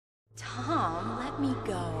Tom, let me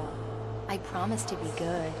go. I promise to be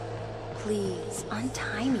good. Please,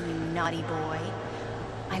 untie me, you naughty boy.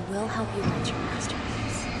 I will help you reach your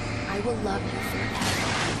masterpiece. I will love you forever.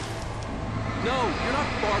 No, you're not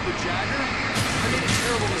Barbara Jagger. I made a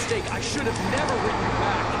terrible mistake. I should have never written you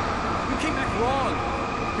back. You came back wrong.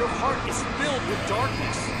 Your heart is filled with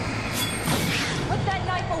darkness. Put that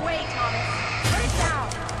knife away, Thomas. Put it down.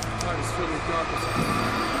 Heart is filled with darkness.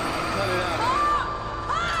 Cut it out.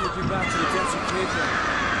 Take you back to the depths you came from.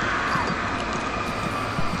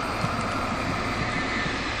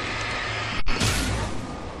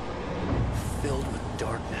 Filled with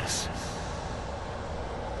darkness.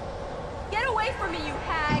 Get away from me, you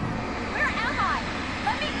hag! Where am I?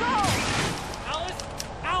 Let me go! Alice!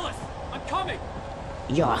 Alice! I'm coming!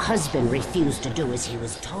 Your husband refused to do as he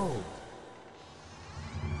was told.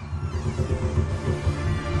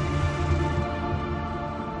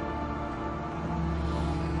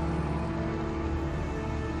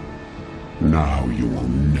 Now you will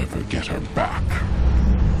never get her back.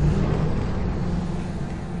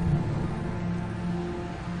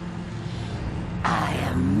 I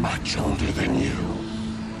am much older than you.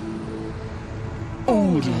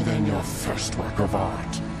 Older than your first work of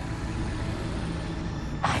art.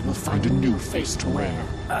 I will find a new face to wear.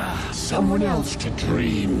 Someone else to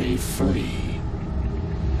dream me free.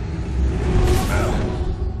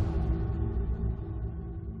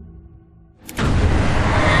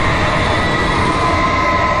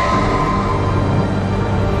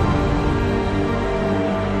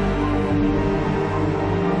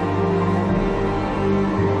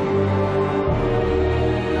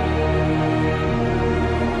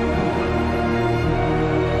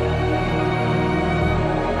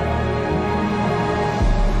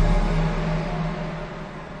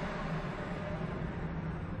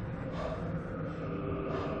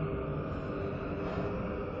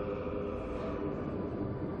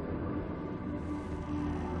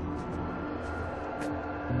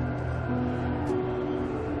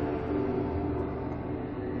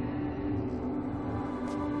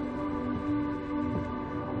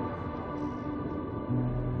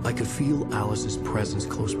 I could feel Alice's presence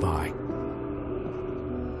close by.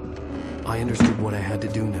 I understood what I had to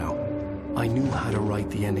do now. I knew how to write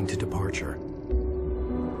the ending to Departure.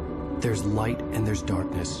 There's light and there's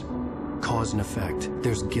darkness. Cause and effect.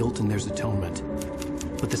 There's guilt and there's atonement.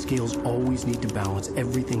 But the scales always need to balance.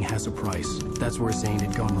 Everything has a price. That's where Zane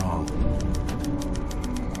had gone wrong.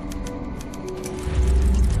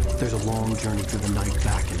 There's a long journey through the night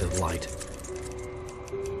back into the light.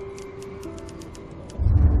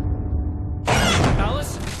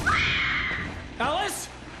 Alice? Alice?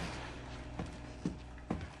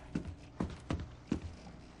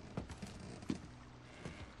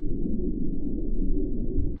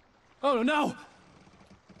 Oh no!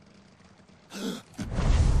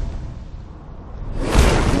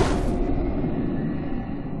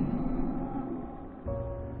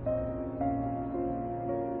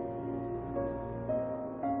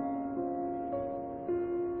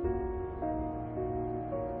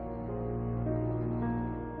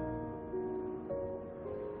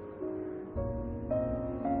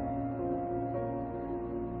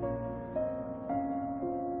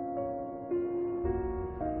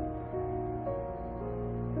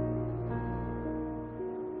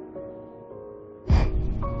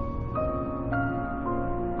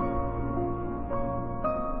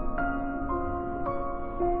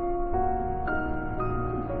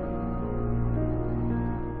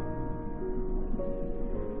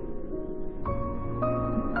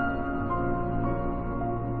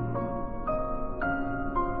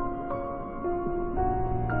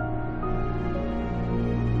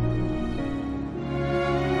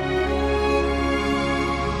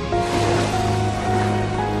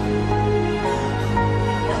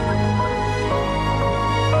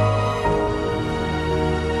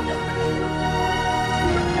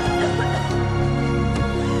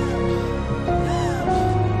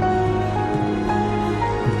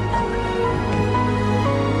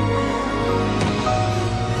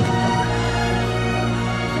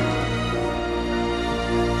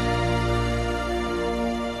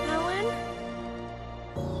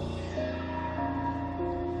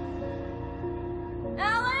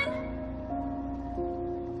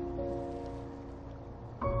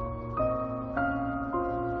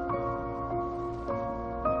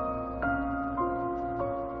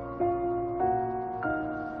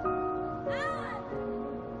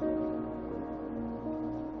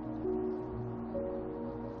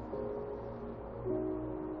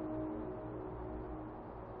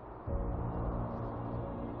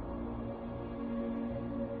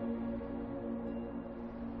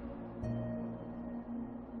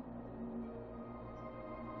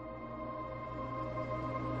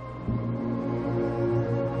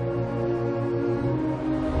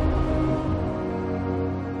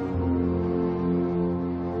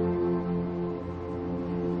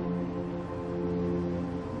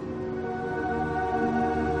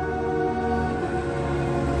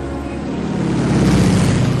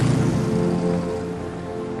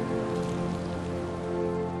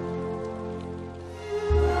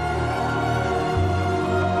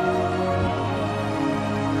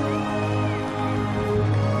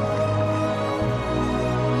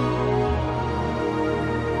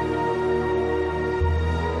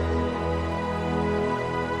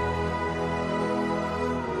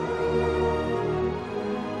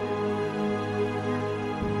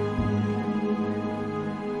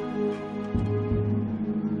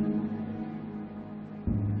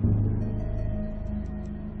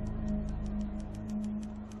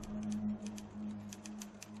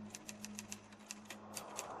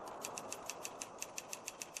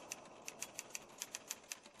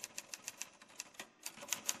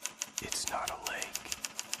 It's not a lake.